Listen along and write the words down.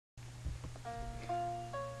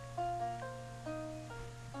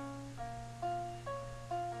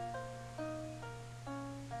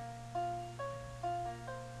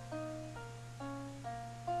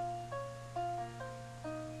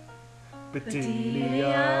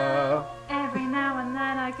Bedelia. Every now and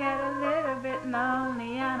then I get a little bit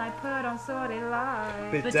lonely and I put on sordid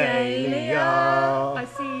lies. Bedelia. I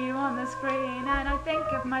see you on the screen and I think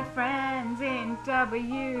of my friends in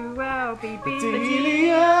WLBB.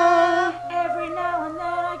 Bedelia. Every now and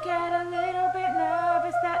then I get a little bit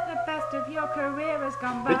nervous that the best of your career has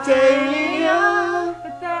gone by. Bedelia.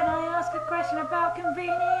 But then I ask a question about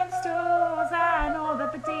convenience stores and all the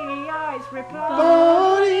Bedelias reply.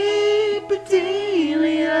 Bonnie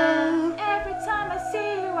Bedelia. Every time I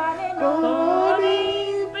see you I'm in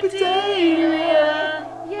Bonnie Bedelia.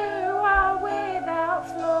 You are without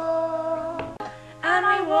flaw. And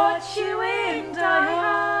we watch you in Die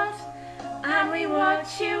Hard, and we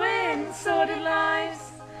watch you in Sordid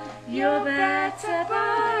Lives. You're better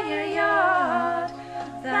by a yard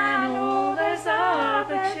than all those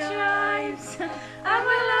other chives. And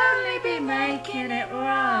we'll only be making it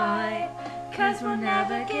right, 'cause we'll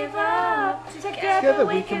never give up. Together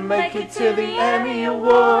we can make it to the Emmy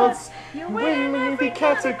Awards. You Win every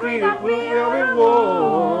category that we will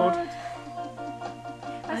reward.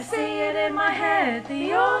 I see it in my head,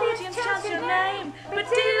 the audience chants your name.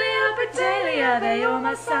 Bedelia, Bedelia, they all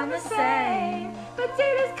must sound the same.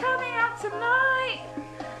 Bedelia's coming out tonight.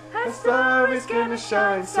 Her star is gonna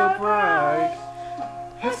shine so bright.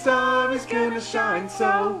 Her star is gonna shine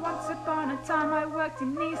so. Once upon a time I worked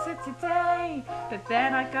in Nisa today, but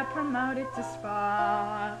then I got promoted to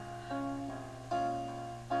Spa.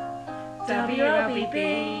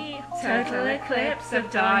 WLBB, total eclipse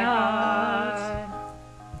of Die Hard.